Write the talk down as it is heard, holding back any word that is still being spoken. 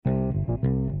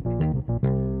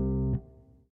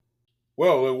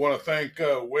Well, I want to thank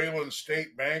Wayland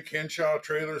State Bank, Henshaw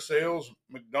Trailer Sales,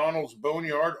 McDonald's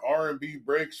Boneyard, R&B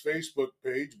Brakes Facebook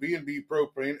page, B&B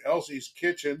Propane, Elsie's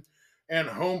Kitchen, and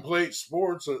Home Plate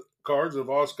Sports Cards of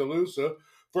Oskaloosa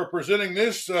for presenting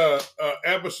this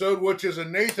episode, which is a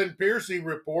Nathan Pearcy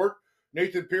report.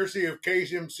 Nathan Pearcy of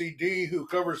KMCD, who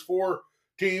covers four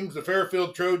teams, the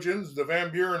Fairfield Trojans, the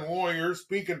Van Buren Warriors,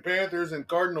 Pekin Panthers, and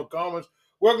Cardinal Comets.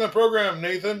 Welcome to the program,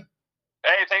 Nathan.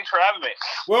 Hey, thanks for having me.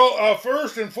 Well,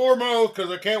 first and foremost,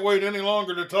 because I can't wait any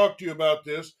longer to talk to you about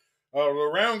this,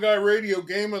 the Round Guy Radio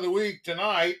Game of the Week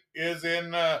tonight is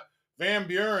in Van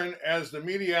Buren as the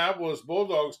Minneapolis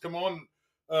Bulldogs come on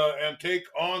and take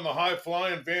on the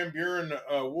high-flying Van Buren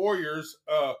Warriors.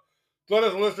 Let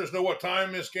us listeners know what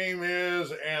time this game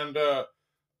is, and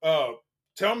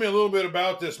tell me a little bit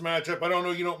about this matchup. I don't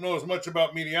know, you don't know as much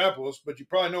about Minneapolis, but you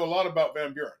probably know a lot about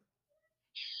Van Buren.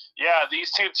 Yeah, these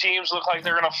two teams look like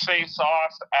they're going to face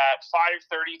off at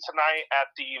 5:30 tonight at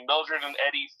the Mildred and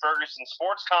Eddie Ferguson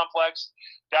Sports Complex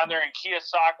down there in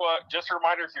Keosauqua. Just a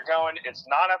reminder, if you're going, it's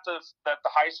not at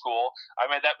the high school. I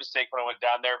made that mistake when I went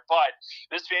down there. But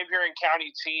this Van Buren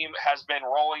County team has been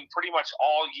rolling pretty much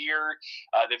all year.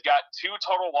 They've got 2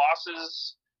 total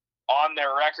losses on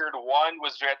their record. One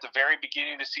was at the very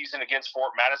beginning of the season against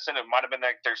Fort Madison. It might have been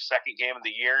like their second game of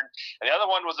the year. And the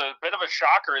other one was a bit of a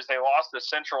shocker as they lost to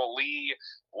Central Lee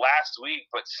last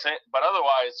week. But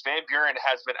otherwise, Van Buren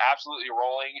has been absolutely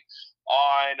rolling.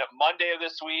 On Monday of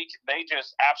this week, they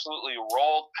just absolutely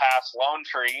rolled past Lone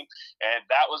Tree, and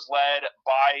that was led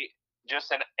by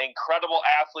just an incredible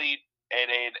athlete and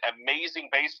an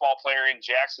amazing baseball player in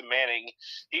Jackson Manning.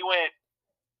 He went,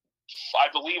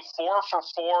 I believe, 4 for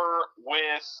 4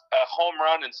 with a home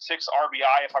run and 6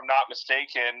 RBI, if I'm not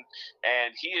mistaken.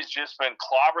 And he has just been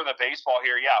clobbering the baseball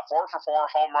here. Yeah, 4 for 4,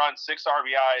 home run, 6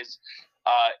 RBIs.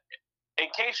 In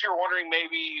case you're wondering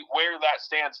maybe where that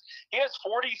stands, he has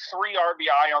 43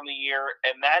 RBI on the year,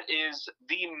 and that is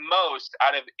the most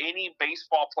out of any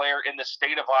baseball player in the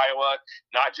state of Iowa,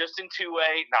 not just in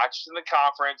 2A, not just in the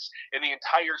conference, in the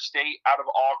entire state out of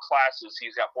all classes.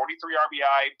 He's got 43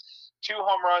 RBI, 2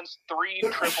 home runs, 3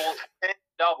 triples, 10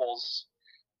 doubles,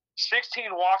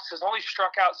 16 walks, has only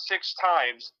struck out 6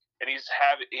 times, and he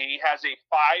has a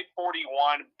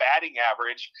 .541 batting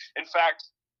average. In fact,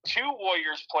 2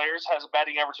 Warriors players has a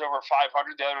batting average over 500.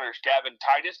 The other is Gavin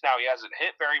Titus. Now, he hasn't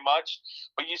hit very much,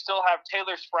 but you still have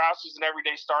Taylor Sprouse, who's an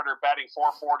everyday starter, batting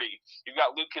 .440. You've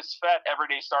got Lucas Fett,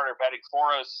 everyday starter, batting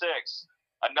 .406.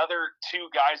 Another 2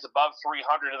 guys above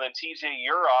 300, and then TJ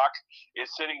Urok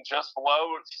is sitting just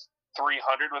below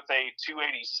 300 with a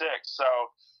 .286. So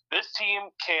this team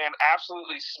can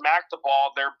absolutely smack the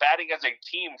ball. They're batting as a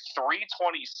team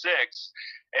 .326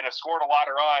 and have scored a lot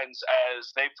of runs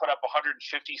as they put up 156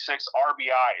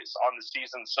 RBIs on the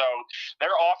season. So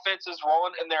their offense is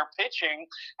rolling, and their pitching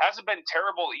hasn't been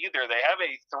terrible either. They have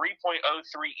a 3.03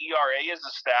 ERA as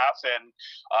a staff, and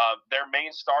their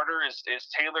main starter is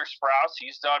Taylor Sprouse.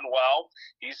 He's done well.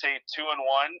 He's a 2-1.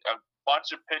 A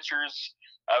bunch of pitchers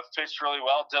have pitched really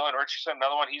well. Dylan Richardson,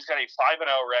 another one, he's got a 5-0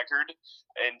 record.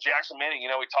 And Jackson Manning,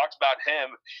 we talked about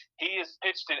him. He has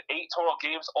pitched in 8 total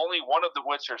games, only one of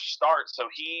which are starts. So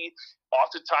he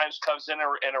oftentimes comes in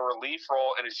a relief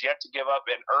role and is yet to give up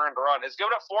an earned run. Has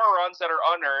given up 4 runs that are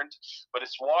unearned, but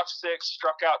it's walked 6,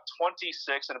 struck out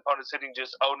 26, and opponents hitting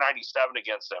just .097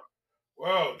 against him.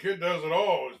 Well, the kid does it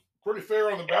all. It's pretty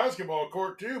fair on the basketball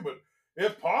court, too, but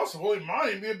if possible, he might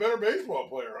even be a better baseball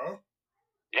player, huh?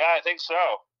 Yeah, I think so.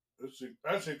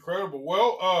 That's incredible.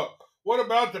 Well, what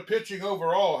about the pitching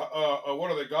overall? What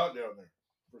do they got down there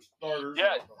for starters?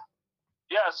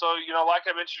 Yeah, so, like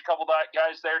I mentioned a couple of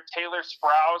guys there, Taylor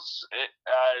Sprouse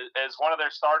is one of their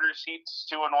starters. He's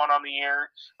 2-1 on the year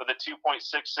with a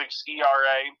 2.66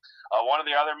 ERA. One of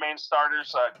the other main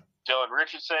starters, Dylan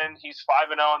Richardson, he's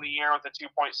 5-0 on the year with a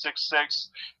 2.66.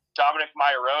 Dominic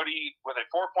Mayorodi with a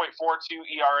 4.42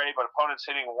 ERA, but opponents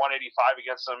hitting 185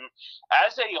 against them.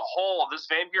 As a whole, this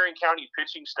Van Buren County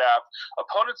pitching staff,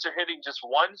 opponents are hitting just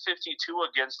 152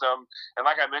 against them. And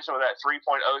like I mentioned, with that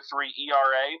 3.03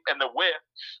 ERA and the whip,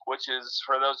 which is,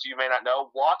 for those of you who may not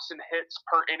know, walks and hits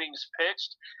per innings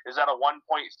pitched is at a 1.3.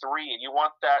 And you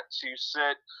want that to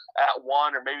sit at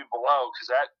 1 or maybe below,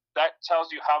 because that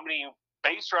tells you how many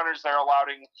base runners they're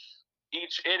allowing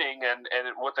each inning, and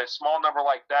with a small number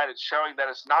like that, it's showing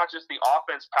that it's not just the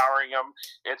offense powering them,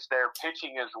 it's their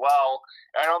pitching as well.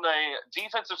 And on the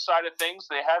defensive side of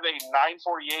things, they have a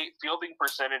 .948 fielding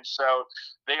percentage, so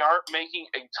they aren't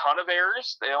making a ton of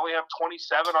errors. They only have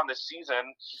 27 on the season,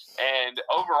 and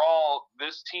overall,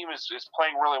 this team is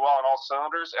playing really well on all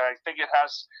cylinders, and I think it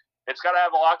has it's got to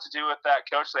have a lot to do with that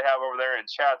coach they have over there in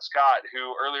Chad Scott,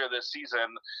 who earlier this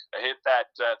season hit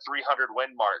that 300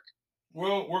 win mark.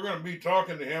 Well, we're going to be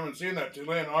talking to him and seeing that to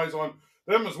land eyes on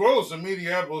them, as well as the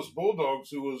Minneapolis Bulldogs,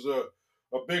 who was a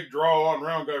big draw on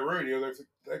Round Guy Radio.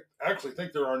 They actually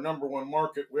think they're our number one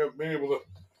market. We haven't been able to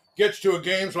get to a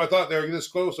game, so I thought they were this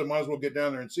close. I might as well get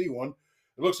down there and see one.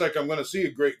 It looks like I'm going to see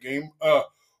a great game.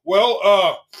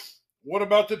 What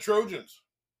about the Trojans?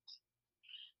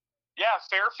 Yeah,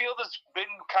 Fairfield has been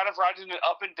kind of riding an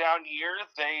up and down year.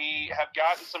 They have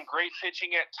gotten some great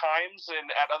pitching at times, and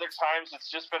at other times it's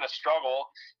just been a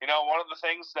struggle. One of the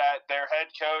things that their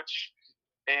head coach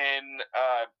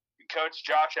Coach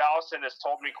Josh Allison has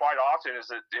told me quite often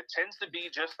is that it tends to be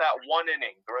just that one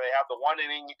inning where they have the one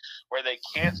inning where they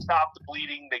can't stop the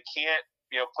bleeding, they can't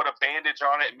put a bandage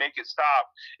on it and make it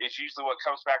stop. Is usually what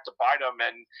comes back to bite them.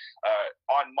 And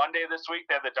on Monday this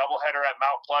week, they had the doubleheader at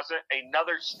Mount Pleasant.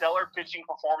 Another stellar pitching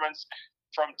performance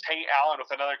from Tate Allen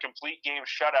with another complete game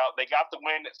shutout. They got the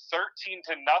win 13-0.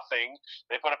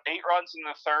 They put up 8 runs in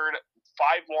the third,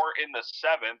 5 more in the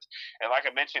seventh. And like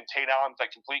I mentioned, Tate Allen,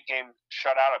 that complete game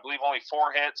shutout, I believe only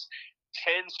 4 hits,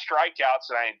 10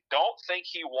 strikeouts, and I don't think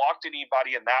he walked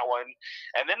anybody in that one.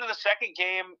 And then in the second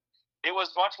game, it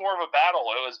was much more of a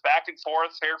battle. It was back and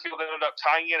forth. Fairfield ended up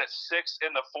tying in at 6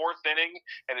 in the 4th inning,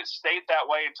 and it stayed that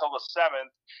way until the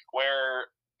 7th, where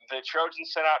the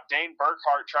Trojans sent out Dane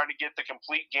Burkhart trying to get the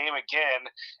complete game again,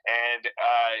 and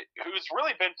who's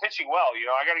really been pitching well.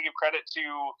 I got to give credit to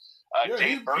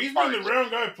Dane Burkhart. He's been the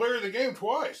Round Guy player of the game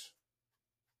twice.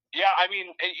 Yeah, I mean,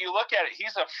 you look at it,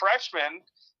 he's a freshman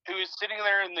who is sitting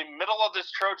there in the middle of this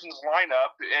Trojans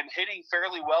lineup and hitting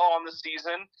fairly well on the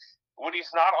season when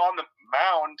he's not on the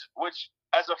mound, which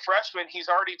as a freshman, he's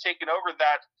already taken over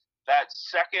that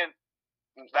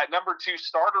number 2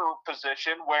 starter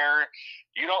position where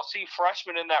you don't see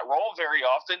freshmen in that role very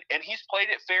often, and he's played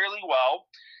it fairly well.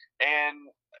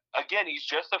 And again, he's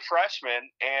just a freshman,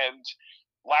 and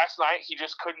last night he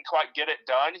just couldn't quite get it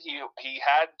done. He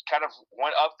had kind of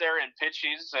went up there in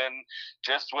pitches, and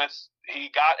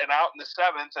he got an out in the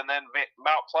 7th, and then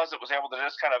Mount Pleasant was able to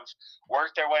just kind of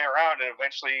work their way around, and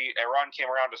eventually a run came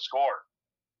around to score.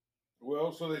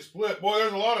 Well, so they split. Boy,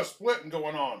 there's a lot of splitting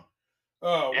going on.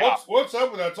 Yeah. What's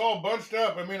up with that? It's all bunched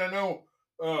up. I mean, I know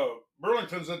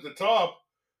Burlington's at the top,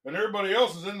 and everybody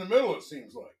else is in the middle, it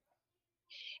seems like.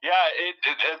 Yeah,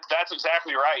 that's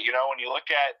exactly right. When you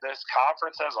look at this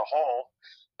conference as a whole,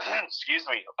 excuse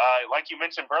me, like you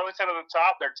mentioned, Burlington at the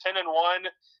top, they're 10-1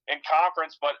 in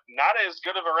conference, but not as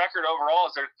good of a record overall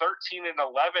as they're 13-11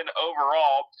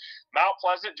 overall. Mount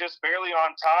Pleasant just barely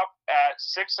on top at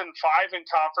 6-5 in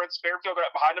conference. Fairfield right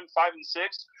behind them, 5-6.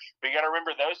 But you got to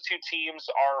remember those 2 teams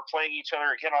are playing each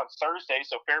other again on Thursday,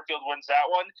 so Fairfield wins that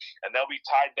one, and they'll be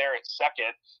tied there at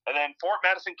 2nd. And then Fort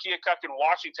Madison, Keokuk, and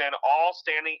Washington all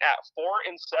standing at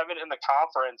 4-7 in the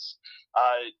conference.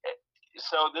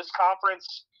 So this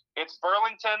conference, it's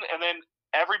Burlington and then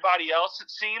everybody else,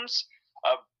 it seems.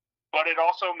 But it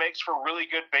also makes for really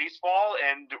good baseball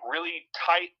and really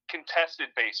tight, contested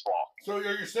baseball. So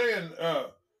you're saying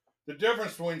the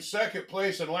difference between second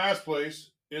place and last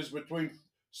place is between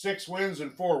 6 wins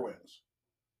and 4 wins.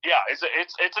 Yeah, it's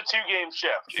a 2-game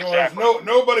shift. So exactly.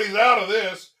 Nobody's out of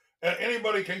this.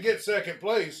 Anybody can get second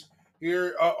place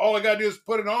here. All I got to do is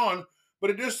put it on.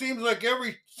 But it just seems like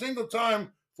every single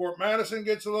time Fort Madison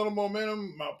gets a little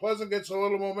momentum, Mount Pleasant gets a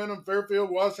little momentum, Fairfield,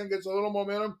 Washington gets a little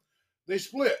momentum, they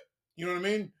split. You know what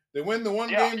I mean? They win the one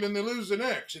game, then they lose the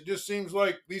next. It just seems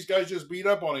like these guys just beat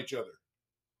up on each other.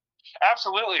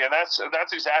 Absolutely, and that's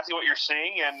exactly what you're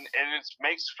seeing, and it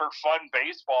makes for fun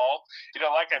baseball.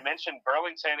 Like I mentioned,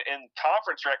 Burlington in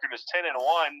conference record is 10-1,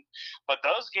 but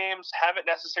those games haven't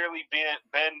necessarily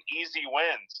been easy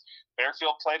wins.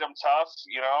 Fairfield played them tough,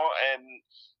 and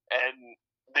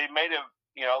they made a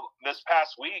this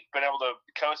past week been able to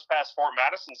coast past Fort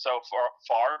Madison so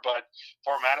far, but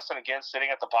Fort Madison again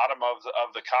sitting at the bottom of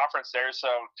the conference there.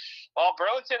 So, while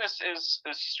Burlington is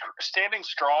standing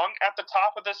strong at the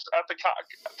top of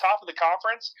top of the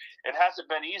conference, it hasn't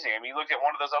been easy. I mean, you look at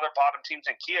one of those other bottom teams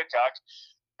in Keokuk.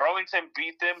 Burlington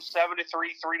beat them 7-3,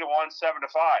 3-1, 7-5.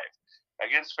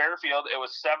 Against Fairfield, it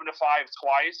was 7-5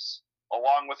 twice,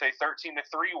 along with a 13-3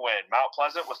 win. Mount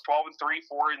Pleasant was 12-3,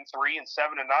 4-3, and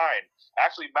 7-9.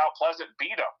 Actually, Mount Pleasant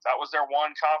beat them. That was their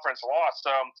one conference loss.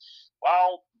 So,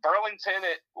 while Burlington,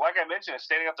 like I mentioned, is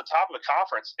standing at the top of the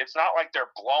conference, it's not like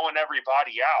they're blowing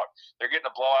everybody out. They're getting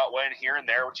a blowout win here and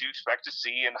there, which you expect to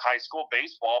see in high school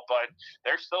baseball, but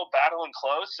they're still battling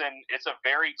close, and it's a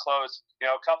very close,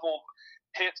 a couple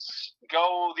hits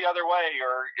go the other way,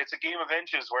 or it's a game of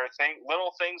inches where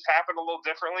little things happen a little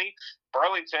differently,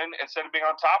 Burlington, instead of being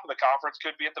on top of the conference,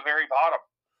 could be at the very bottom.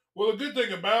 Well, the good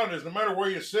thing about it is no matter where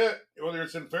you sit, whether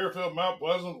it's in Fairfield, Mount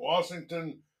Pleasant,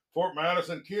 Washington, Fort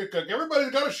Madison, Keokuk,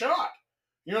 everybody's got a shot.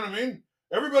 You know what I mean?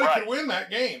 Everybody can win that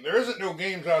game. There isn't no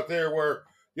games out there where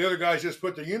the other guys just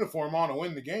put their uniform on and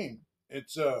win the game.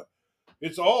 It's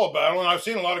all a battle, and I've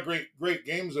seen a lot of great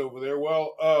games over there.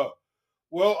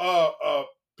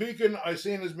 Pekin, I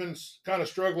seen, has been kind of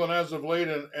struggling as of late,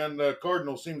 and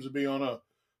Cardinal seems to be on an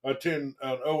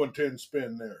 0-10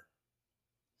 spin there.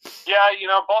 Yeah,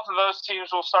 both of those teams.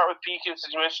 We'll start with Pekin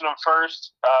since you mentioned them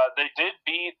first. They did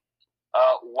beat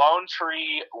Lone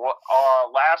Tree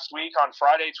last week on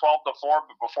Friday, 12-4.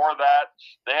 But before that,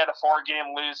 they had a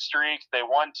 4-game lose streak. They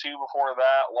won 2 before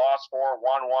that, lost 4,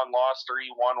 won 1, lost 3,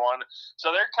 won 1.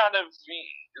 So they're kind of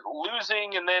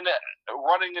losing and then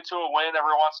running into a win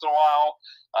every once in a while.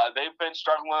 They've been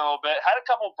struggling a little bit. Had a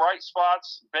couple bright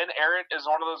spots. Ben Arrett is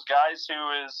one of those guys who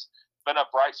has been a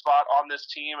bright spot on this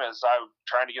team as I'm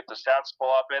trying to get the stats pull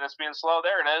up, and it's being slow.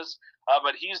 There it is.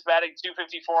 But he's batting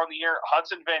 .254 on the year.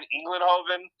 Hudson Van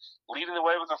Englenhoven leading the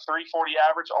way with a .340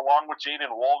 average, along with Jaden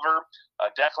Wolver.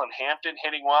 Declan Hampton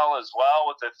hitting well as well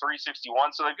with a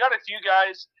 .361. So they've got a few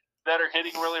guys that are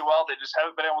hitting really well. They just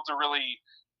haven't been able to really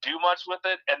do much with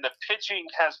it, and the pitching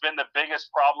has been the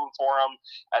biggest problem for them,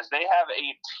 as they have a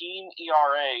team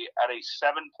ERA at a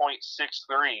 7.63.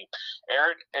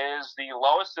 Eric is the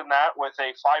lowest in that with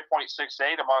a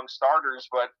 5.68 among starters,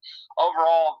 but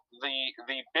overall,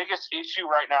 the biggest issue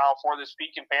right now for this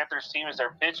Pekin Panthers team is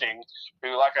their pitching,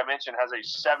 who, like I mentioned, has a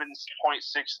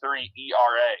 7.63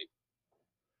 ERA.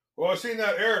 Well, I've seen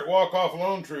that Eric walk off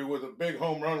Lone Tree with a big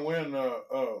home run win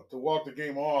to walk the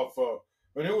game off,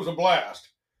 and it was a blast.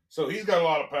 So he's got a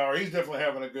lot of power. He's definitely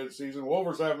having a good season.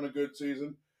 Wolver's having a good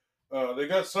season. They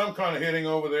got some kind of hitting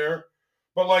over there.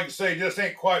 But like you say, just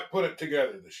ain't quite put it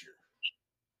together this year.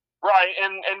 Right,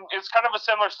 and it's kind of a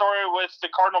similar story with the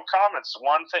Cardinal Comets.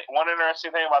 One interesting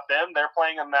thing about them, they're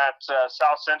playing in that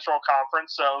South Central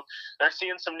Conference, so they're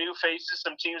seeing some new faces,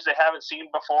 some teams they haven't seen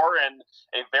before, and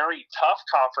a very tough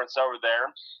conference over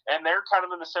there. And they're kind of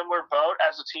in a similar boat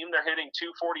as a team. They're hitting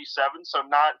 .247, so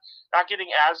not getting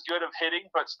as good of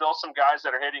hitting, but still some guys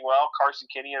that are hitting well. Carson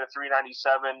Kinney at a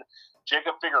 .397.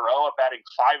 Jacob Figueroa batting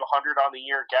 .500 on the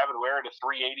year. Gavin Ware at a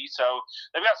 .380. So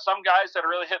they've got some guys that are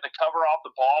really hitting the cover off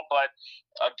the ball, but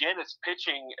again, it's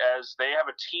pitching as they have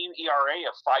a team ERA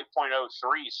of 5.03.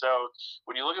 So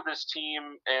when you look at this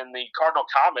team and the Cardinal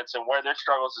Comets and where their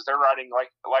struggles is, they're riding,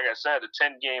 like I said, a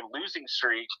 10-game losing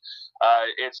streak.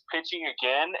 It's pitching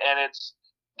again, and it's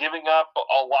giving up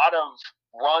a lot of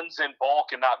runs in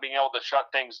bulk and not being able to shut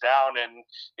things down. And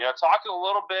talking a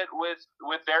little bit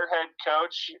with their head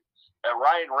coach,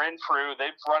 Ryan Renfrew,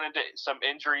 they've run into some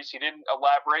injuries. He didn't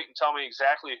elaborate and tell me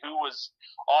exactly who was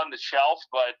on the shelf,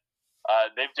 but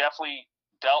they've definitely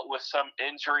dealt with some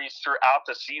injuries throughout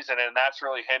the season, and that's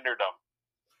really hindered them.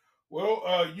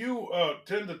 Well, you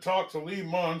tend to talk to Lee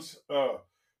Muntz.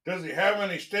 Does he have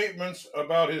any statements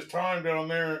about his time down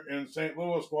there in St.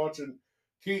 Louis watching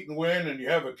Keaton Winn, and you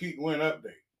have a Keaton Winn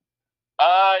update?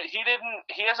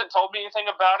 He hasn't told me anything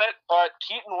about it, but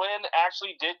Keaton Winn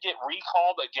actually did get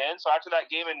recalled again. So after that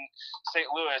game in St.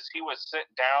 Louis, he was sent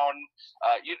down.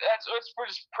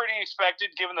 It's pretty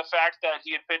expected given the fact that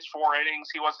he had pitched 4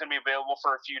 innings. He wasn't going to be available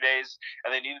for a few days,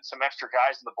 and they needed some extra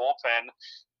guys in the bullpen.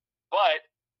 But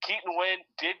Keaton Winn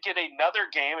did get another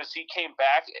game as he came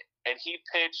back, and he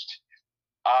pitched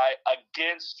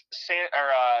against San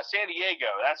Diego.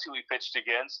 That's who he pitched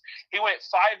against. He went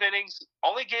 5 innings,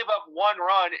 only gave up 1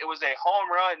 run. It was a home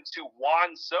run to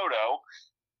Juan Soto,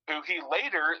 who he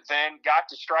later then got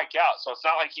to strike out. So it's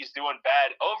not like he's doing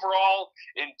bad. Overall,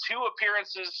 in 2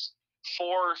 appearances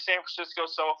for San Francisco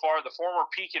so far, the former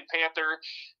Pekin Panther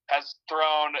has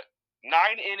thrown 9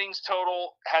 innings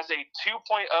total, has a 2.0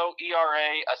 ERA,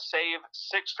 a save,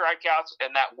 6 strikeouts, and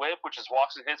that whip, which is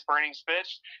walks and hits per innings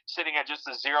pitched, sitting at just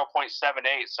a 0.78.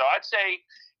 So I'd say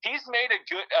he's made a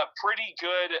pretty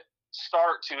good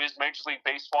start to his Major League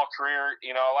Baseball career.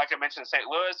 Like I mentioned, St.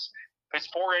 Louis, pitched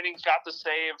 4 innings, got the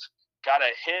save, got a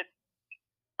hit,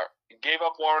 gave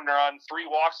up 1 run, 3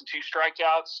 walks and 2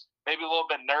 strikeouts. Maybe a little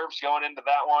bit nerves going into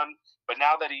that one, but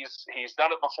now that he's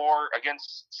done it before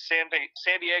against San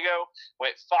Diego,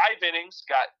 went 5 innings,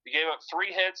 gave up 3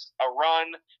 hits, a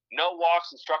run, no walks,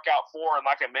 and struck out 4. And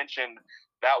like I mentioned,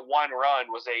 that 1 run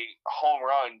was a home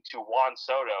run to Juan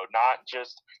Soto, not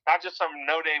just some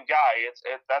no-name guy.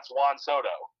 That's Juan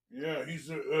Soto. Yeah,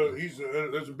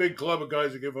 there's a big club of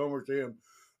guys that give homers to him.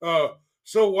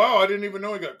 So, wow, I didn't even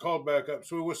know he got called back up.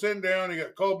 So he was sitting down, he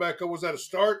got called back up. Was that a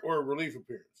start or a relief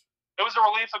appearance? It was a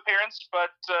relief appearance, but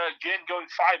again, going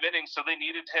 5 innings, so they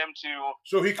needed him to.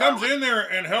 So he comes in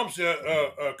there and helps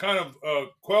kind of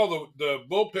quell the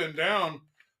bullpen down,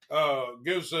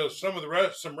 gives some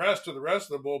rest to the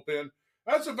rest of the bullpen.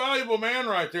 That's a valuable man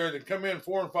right there that come in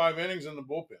 4 and 5 innings in the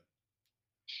bullpen.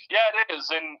 Yeah, it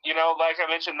is, and like I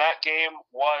mentioned, that game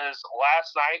was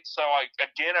last night. So I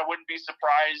wouldn't be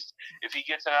surprised if he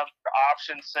gets another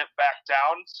option sent back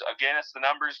down. So again, it's the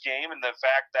numbers game, and the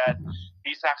fact that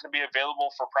he's not going to be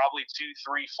available for probably 2,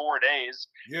 3, 4 days.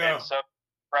 Yeah. And so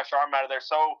fresh arm out of there.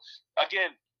 So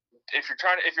again, if you're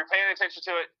paying attention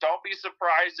to it, don't be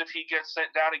surprised if he gets sent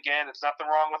down again. It's nothing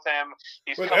wrong with him.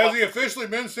 But has he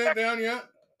officially been sent down yet?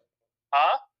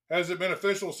 Huh? Has it been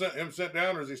official sent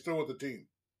down, or is he still with the team?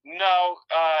 No,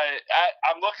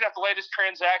 I'm looking at the latest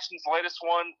transactions. The latest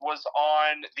one was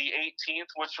on the 18th,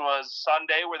 which was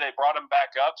Sunday, where they brought him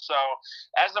back up. So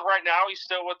as of right now, he's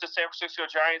still with the San Francisco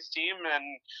Giants team.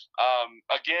 And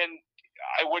again,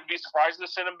 I wouldn't be surprised to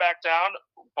send him back down.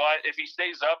 But if he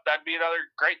stays up, that'd be another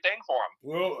great thing for him.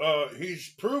 Well, he's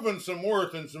proven some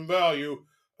worth and some value.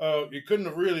 You couldn't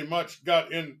have really much got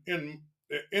in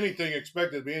anything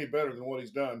expected to be any better than what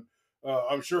he's done.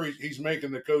 I'm sure he's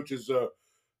making the coaches'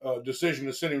 decision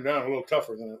to send him down a little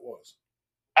tougher than it was.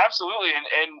 Absolutely,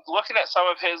 and looking at some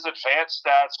of his advanced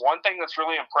stats, one thing that's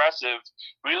really impressive,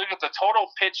 when you look at the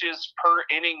total pitches per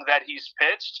inning that he's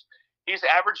pitched, he's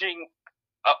averaging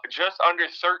just under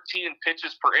 13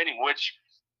 pitches per inning, which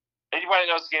anybody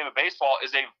that knows the game of baseball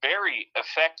is a very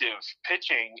effective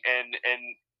pitching, and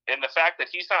the fact that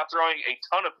he's not throwing a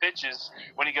ton of pitches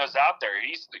when he goes out there.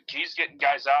 He's getting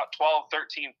guys out 12,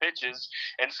 13 pitches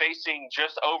and facing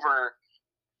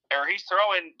he's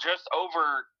throwing just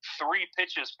over 3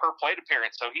 pitches per plate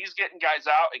appearance. So he's getting guys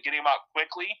out and getting them out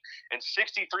quickly, and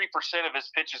 63% of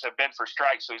his pitches have been for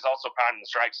strikes, so he's also pounding the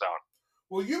strike zone.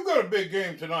 Well, you've got a big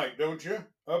game tonight, don't you,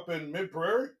 up in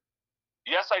Mid-Prairie?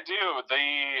 Yes, I do.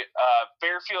 The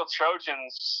Fairfield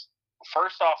Trojans,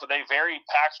 first off, with a very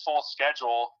packed full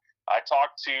schedule. I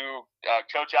talked to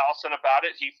Coach Allison about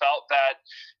it. He felt that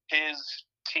his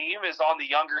team is on the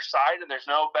younger side, and there's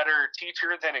no better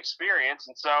teacher than experience.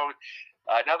 And so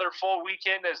another full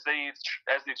weekend as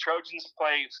the Trojans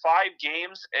play 5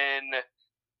 games in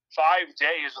 5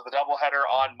 days with a doubleheader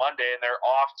on Monday, and they're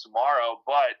off tomorrow.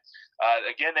 But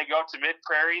again, they go up to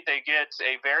Mid-Prairie. They get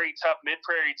a very tough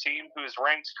Mid-Prairie team who is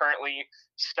ranked currently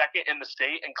 2nd in the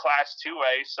state in Class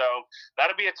 2A. So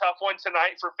that'll be a tough one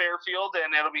tonight for Fairfield,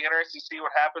 and it'll be interesting to see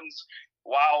what happens.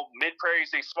 While Mid-Prairie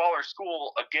is a smaller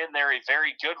school, again, they're a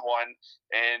very good one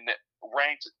and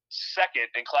ranked 2nd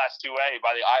in Class 2A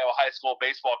by the Iowa High School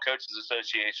Baseball Coaches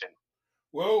Association.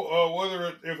 Well,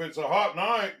 if it's a hot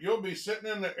night, you'll be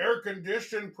sitting in the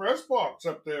air-conditioned press box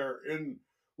up there, and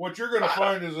what you're going to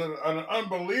find is an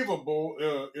unbelievable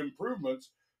improvements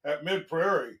at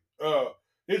Mid-Prairie.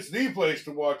 It's the place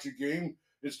to watch a game.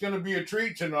 It's going to be a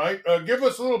treat tonight. Give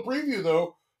us a little preview,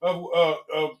 though,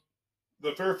 of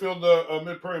the Fairfield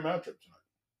Mid-Prairie matchup tonight.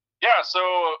 Yeah, so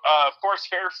of course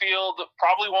Fairfield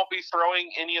probably won't be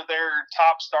throwing any of their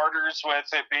top starters with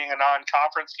it being a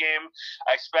non-conference game.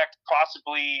 I expect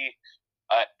possibly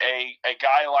a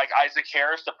guy like Isaac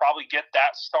Harris to probably get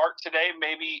that start today,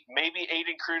 maybe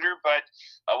Aiden Kruger, but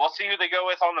we'll see who they go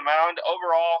with on the mound.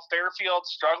 Overall, Fairfield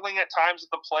struggling at times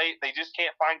at the plate. They just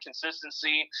can't find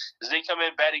consistency as they come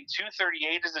in batting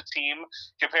 .238 as a team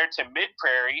compared to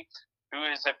Mid-Prairie, who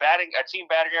is a team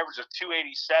batting average of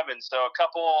 .287. So a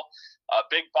couple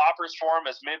big boppers for him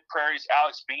as Mid-Prairie's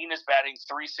Alex Bean is batting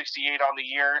 .368 on the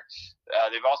year.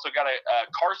 They've also got a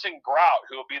Carson Grout,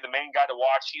 who will be the main guy to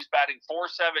watch. He's batting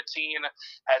 .417,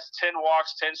 has 10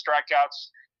 walks, 10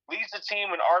 strikeouts, leads the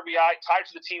team in RBI, tied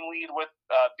to the team lead with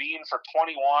Bean for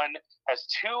 21, has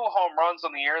 2 home runs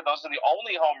on the year. Those are the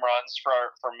only home runs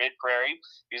for Mid-Prairie.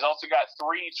 He's also got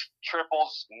 3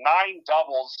 triples, 9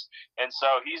 doubles, and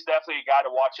so he's definitely a guy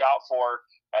to watch out for.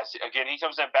 As again, he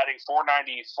comes in batting .417.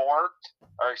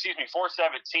 I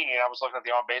was looking at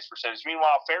the on-base percentage.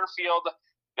 Meanwhile, Fairfield,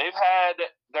 they've had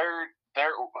their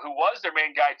who was their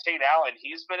main guy, Tate Allen.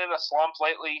 He's been in a slump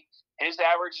lately. His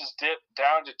average has dipped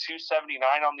down to .279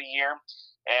 on the year.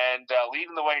 And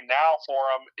leading the way now for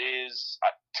him is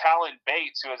Talon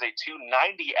Bates, who has a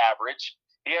 .290 average.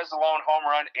 He has a lone home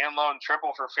run and lone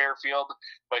triple for Fairfield,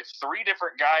 but 3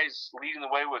 different guys leading the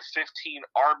way with 15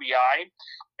 RBI.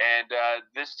 And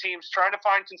this team's trying to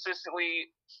find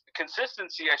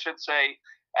consistency, I should say,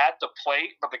 at the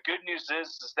plate. But the good news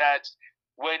is that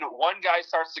when one guy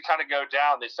starts to kind of go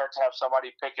down, they start to have somebody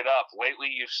pick it up.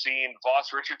 Lately, you've seen Voss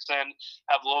Richardson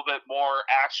have a little bit more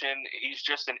action. He's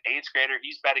just an 8th grader.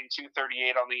 He's batting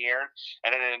 .238 on the year.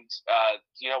 And then,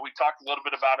 we talked a little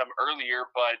bit about him earlier,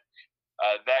 but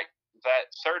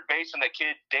that third baseman, that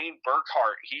kid, Dane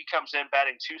Burkhart, he comes in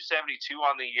batting .272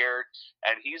 on the year,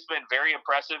 and he's been very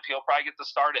impressive. He'll probably get the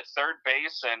start at third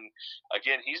base. And,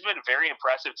 again, he's been very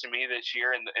impressive to me this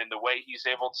year in the way he's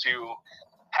able to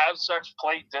have such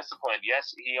plate discipline.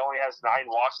 Yes, he only has 9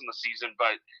 walks in the season,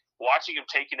 but watching him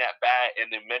taking that bat and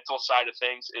the mental side of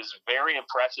things is very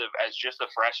impressive as just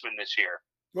a freshman this year.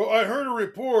 Well, I heard a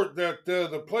report that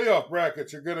the playoff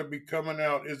brackets are going to be coming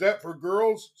out. Is that for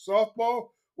girls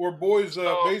softball or boys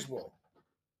baseball?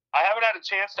 I haven't had a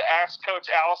chance to ask Coach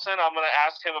Allison. I'm going to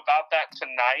ask him about that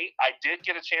tonight. I did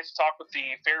get a chance to talk with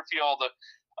the Fairfield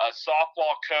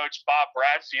softball coach, Bob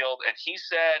Bradfield, and he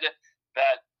said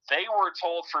that they were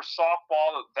told for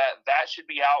softball that should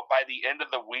be out by the end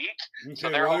of the week. Okay, so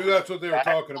maybe that's what they were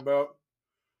talking about.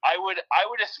 I would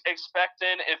expect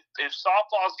then if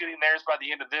softball is getting theirs by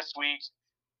the end of this week,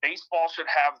 baseball should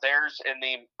have theirs in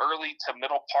the early to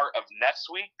middle part of next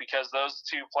week, because those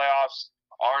two playoffs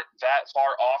aren't that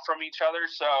far off from each other.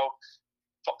 So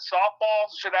softball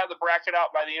should have the bracket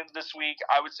out by the end of this week.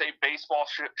 I would say baseball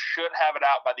should have it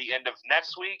out by the end of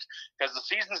next week, because the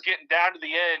season's getting down to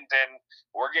the end and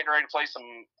we're getting ready to play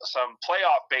some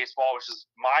playoff baseball, which is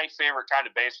my favorite kind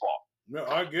of baseball. No,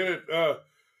 I get it.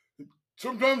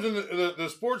 Sometimes in the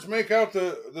sports make out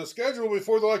the schedule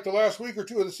before the last week or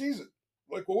two of the season.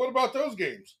 Like, well, what about those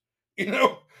games?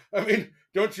 I mean,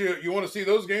 don't you want to see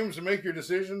those games to make your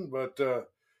decision? But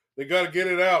they got to get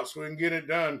it out so we can get it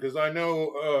done, because I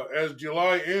know as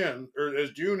July ends or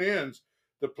as June ends,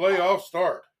 the playoffs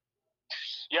start.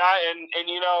 Yeah, and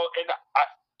in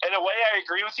a way I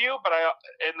agree with you, but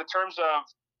in the terms of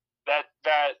that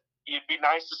it'd be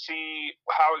nice to see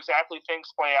how exactly things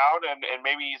play out and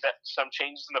maybe that some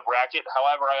changes in the bracket.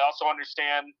 However, I also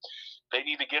understand they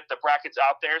need to get the brackets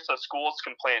out there so schools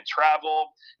can plan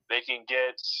travel. They can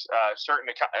get certain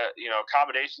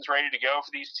accommodations ready to go for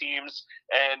these teams,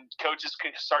 and coaches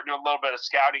can start doing a little bit of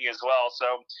scouting as well.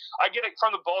 So I get it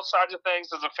from the both sides of things.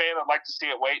 As a fan, I'd like to see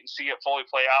it wait and see it fully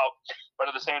play out. But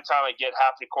at the same time, I get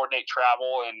having to coordinate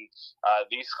travel, and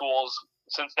these schools,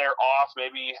 since they're off,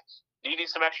 maybe needing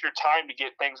some extra time to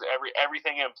get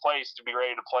everything in place to be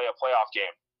ready to play a playoff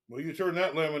game. Well, you turn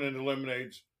that lemon into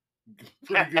lemonades.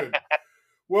 Pretty good.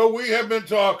 Well, we have been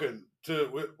talking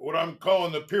to what I'm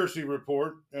calling the Pearcy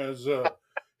Report, as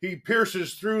he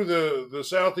pierces through the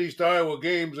Southeast Iowa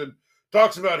games and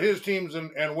talks about his teams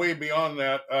and way beyond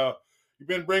that. You've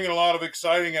been bringing a lot of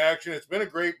exciting action. It's been a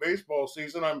great baseball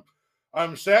season.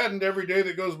 I'm saddened every day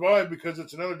that goes by, because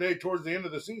it's another day towards the end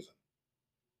of the season.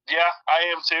 Yeah, I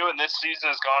am too, and this season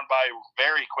has gone by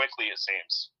very quickly, it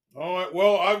seems. All right,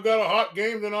 well, I've got a hot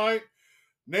game tonight.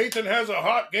 Nathan has a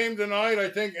hot game tonight. I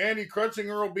think Andy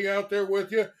Krutzinger will be out there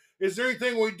with you. Is there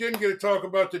anything we didn't get to talk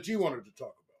about that you wanted to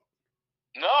talk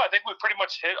about? No, I think we pretty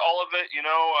much hit all of it.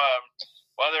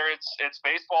 Whether it's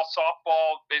baseball,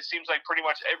 softball, it seems like pretty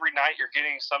much every night you're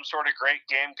getting some sort of great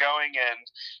game going, and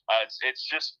it's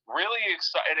just really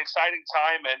an exciting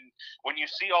time. And when you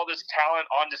see all this talent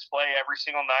on display every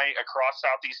single night across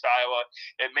Southeast Iowa,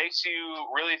 it makes you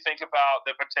really think about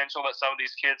the potential that some of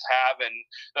these kids have and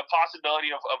the possibility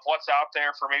of what's out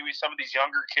there for maybe some of these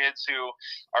younger kids who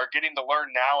are getting to learn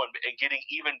now and getting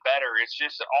even better. It's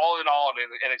just all in all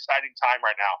an exciting time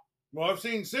right now. Well, I've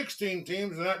seen 16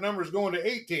 teams, and that number's going to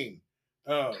 18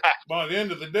 by the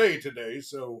end of the day today.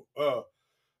 So,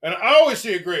 and I always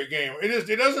see a great game.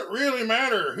 It doesn't really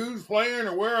matter who's playing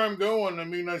or where I'm going. I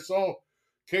mean, I saw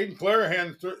Caden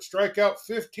Clarahan strike out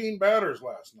 15 batters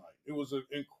last night. It was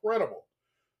incredible.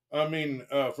 I mean,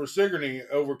 for Sigourney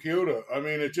over Kyoto. I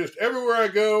mean, it's just everywhere I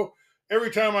go,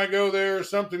 every time I go there,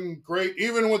 something great.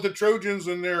 Even with the Trojans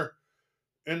and their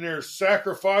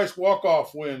sacrifice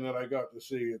walk-off win that I got to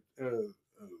see.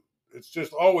 It's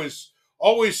just always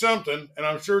something, and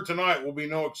I'm sure tonight will be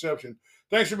no exception.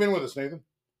 Thanks for being with us, Nathan.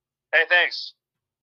 Hey, thanks.